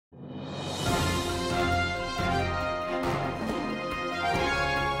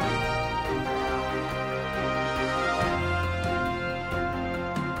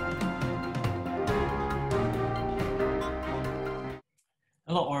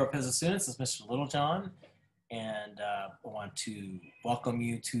Hello, Aura Business students. It's Mr. Littlejohn, and I want to welcome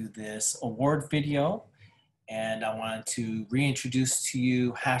you to this award video. And I wanted to reintroduce to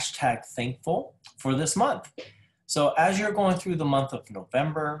you hashtag thankful for this month. So as you're going through the month of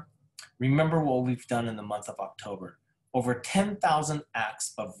November, remember what we've done in the month of October. Over 10,000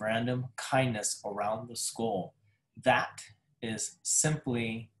 acts of random kindness around the school. That is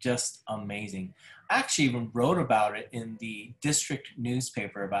simply just amazing. I actually even wrote about it in the district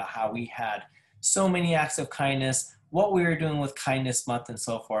newspaper about how we had so many acts of kindness, what we were doing with Kindness Month and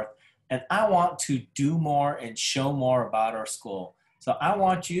so forth. And I want to do more and show more about our school. So I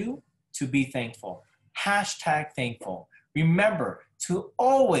want you to be thankful. Hashtag thankful. Remember to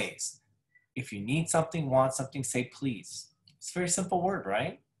always, if you need something, want something, say please. It's a very simple word,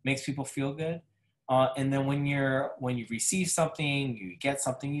 right? Makes people feel good. And then when you receive something, you get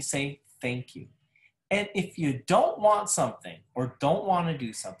something, you say thank you. And if you don't want something or don't want to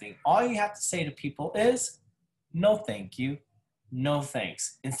do something, all you have to say to people is no thank you, no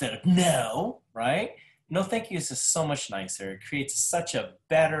thanks, instead of no, right? No thank you is just so much nicer. It creates such a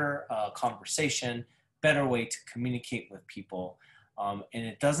better conversation, better way to communicate with people. And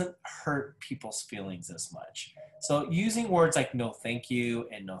it doesn't hurt people's feelings as much. So using words like no thank you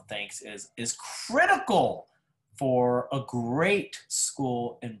and no thanks is critical for a great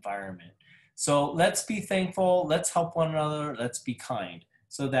school environment. So let's be thankful, let's help one another, let's be kind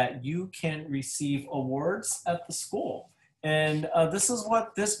so that you can receive awards at the school. And this is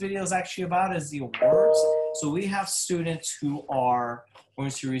what this video is actually about, is the awards. So we have students who are going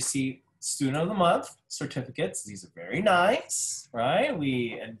to receive Student of the Month certificates. These are very nice, right?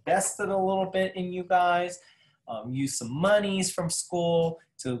 We invested a little bit in you guys, used some monies from school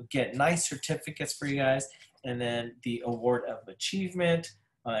to get nice certificates for you guys. And then the award of achievement,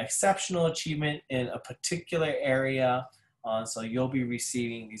 exceptional achievement in a particular area. So you'll be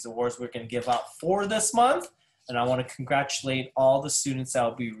receiving these awards we're going to give out for this month. And I want to congratulate all the students that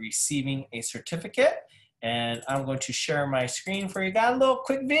will be receiving a certificate. And I'm going to share my screen for you. Got a little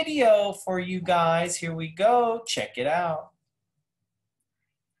quick video for you guys. Here we go. Check it out.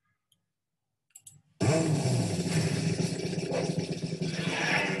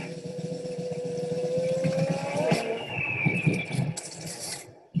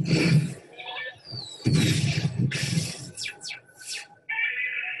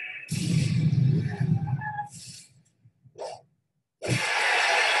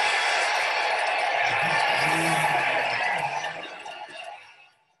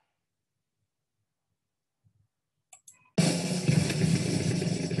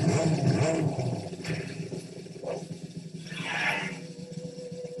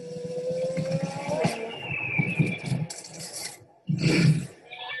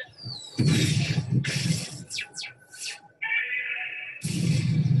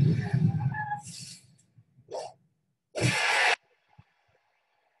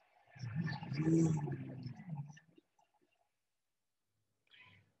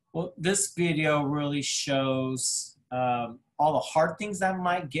 Well, this video really shows all the hard things that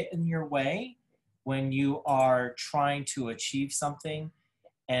might get in your way when you are trying to achieve something.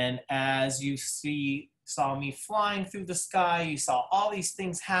 And as you saw me flying through the sky, you saw all these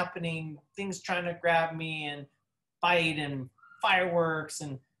things happening, things trying to grab me and fight and fireworks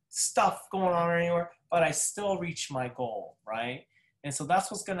and stuff going on anywhere, but I still reached my goal, right? And so that's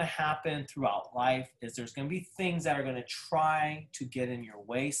what's going to happen throughout life, is there's going to be things that are going to try to get in your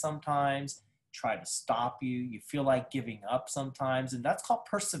way sometimes, try to stop you. You feel like giving up sometimes, and that's called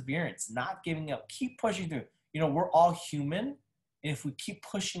perseverance, not giving up. Keep pushing through. You know, we're all human, and if we keep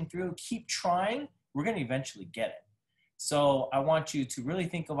pushing through, keep trying, we're going to eventually get it. So I want you to really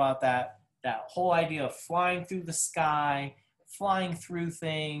think about that whole idea of flying through the sky, flying through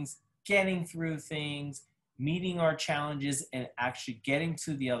things, getting through things, meeting our challenges, and actually getting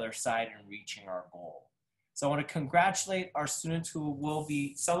to the other side and reaching our goal. So I want to congratulate our students who will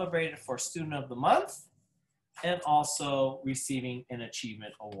be celebrated for Student of the Month and also receiving an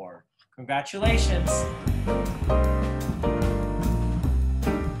achievement award. Congratulations.